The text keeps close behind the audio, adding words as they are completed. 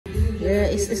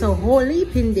It's a whole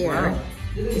leap in there. Wow.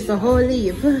 It's a whole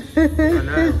leap.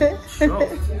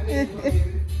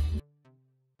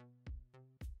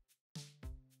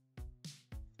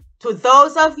 To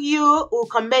those of you who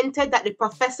commented that the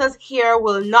professor's hair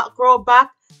will not grow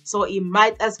back, so he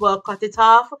might as well cut it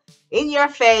off, in your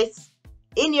face,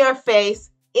 in your face,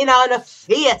 in on the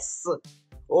face.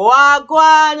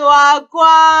 Wagwan,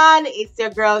 wagwan, it's your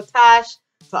girl Tash.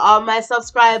 To all my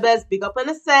subscribers, big up on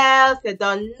yourself. You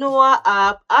don't know,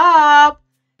 up.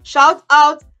 Shout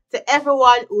out to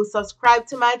everyone who subscribed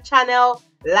to my channel,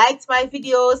 liked my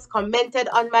videos, commented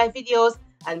on my videos,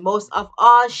 and most of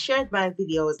all, shared my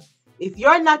videos. If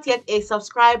you're not yet a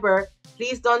subscriber,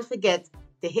 please don't forget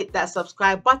to hit that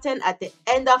subscribe button at the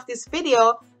end of this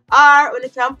video, or when you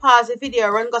can pause the video,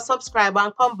 run go subscribe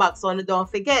and come back so you don't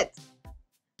forget.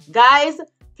 Guys,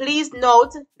 please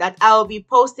note that I will be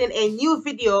posting a new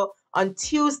video on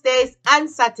Tuesdays and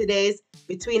Saturdays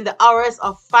between the hours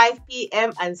of 5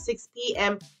 p.m. and 6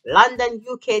 p.m. London,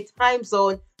 UK time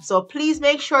zone. So please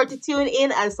make sure to tune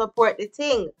in and support the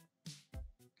thing.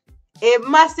 A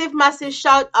massive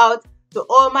shout out to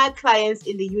all my clients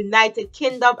in the United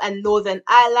Kingdom and Northern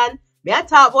Ireland. May I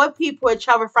talk about people who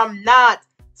travel from north,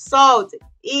 south,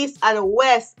 east, and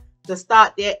west to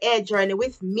start their hair journey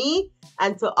with me,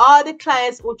 and to all the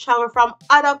clients who travel from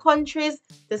other countries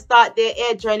to start their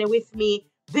hair journey with me.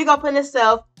 Big up on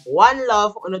yourself, one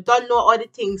love, and you don't know all the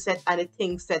things set and the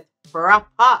things set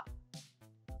proper.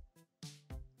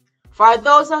 For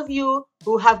those of you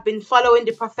who have been following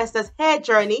the professor's hair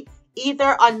journey,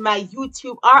 either on my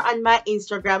YouTube or on my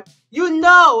Instagram, you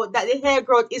know that the hair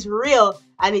growth is real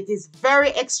and it is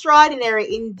very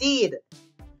extraordinary indeed.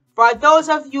 For those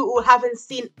of you who haven't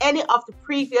seen any of the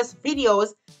previous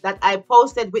videos that I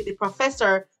posted with the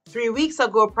professor 3 weeks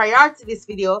ago prior to this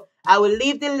video, I will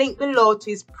leave the link below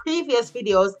to his previous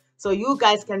videos so you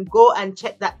guys can go and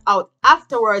check that out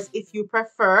afterwards if you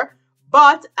prefer.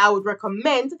 But I would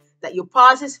recommend that you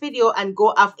pause this video and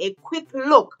go have a quick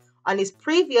look on his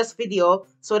previous video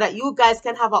so that you guys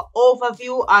can have an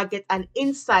overview or get an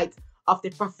insight of the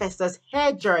professor's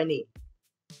hair journey.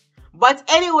 But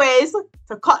anyways,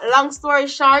 to cut long story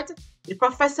short, the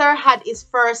professor had his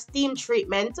first steam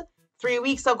treatment 3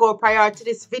 weeks ago prior to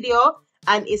this video,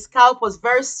 and his scalp was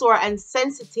very sore and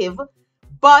sensitive.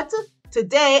 But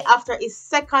today, after his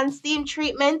second steam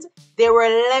treatment, there were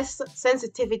less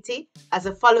sensitivity as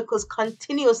the follicles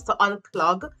continues to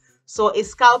unclog. So his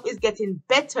scalp is getting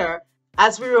better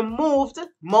as we removed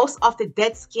most of the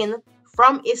dead skin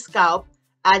from his scalp,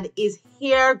 and his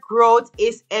hair growth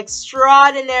is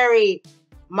extraordinary.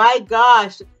 My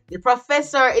gosh, the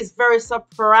professor is very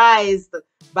surprised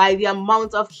by the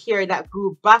amount of hair that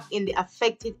grew back in the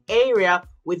affected area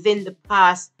within the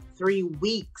past 3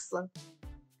 weeks.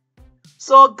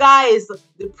 So guys,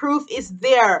 the proof is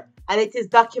there, and it is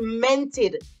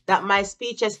documented that my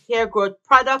Speeches hair growth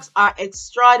products are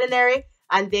extraordinary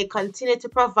and they continue to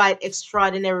provide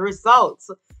extraordinary results.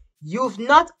 You've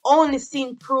not only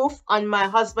seen proof on my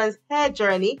husband's hair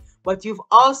journey, but you've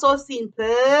also seen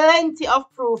plenty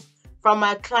of proof from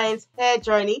my client's hair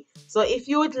journey. So if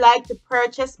you would like to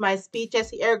purchase my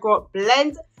Speeches hair growth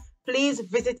blend, please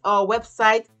visit our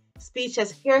website,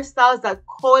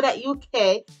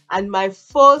 speecheshairstyles.co.uk, and my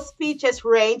full Speeches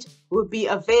range will be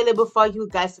available for you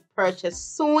guys to purchase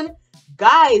soon.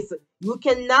 Guys, you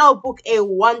can now book a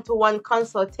one-to-one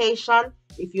consultation.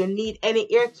 If you need any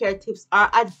hair care tips or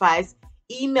advice,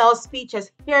 email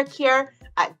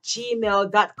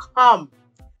speecheshaircare@gmail.com.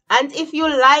 And if you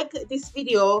like this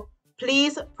video,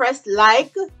 please press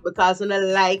like because you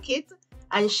like it,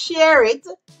 and share it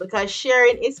because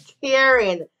sharing is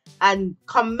caring. And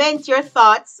comment your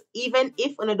thoughts. Even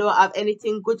if you don't have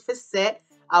anything good to say,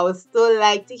 I would still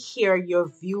like to hear your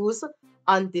views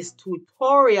on this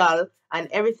tutorial and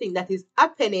everything that is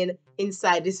happening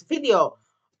inside this video.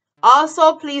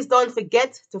 Also, please don't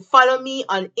forget to follow me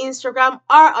on Instagram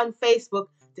or on Facebook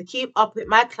to keep up with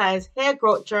my clients' hair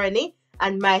growth journey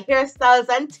and my hairstyles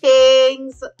and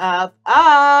things. Up.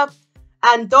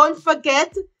 And don't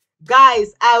forget,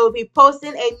 guys, I will be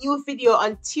posting a new video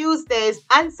on Tuesdays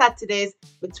and Saturdays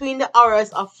between the hours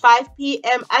of 5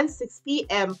 p.m. and 6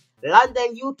 p.m.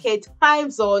 London, UK time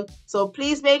zone. So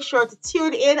please make sure to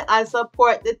tune in and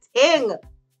support the thing.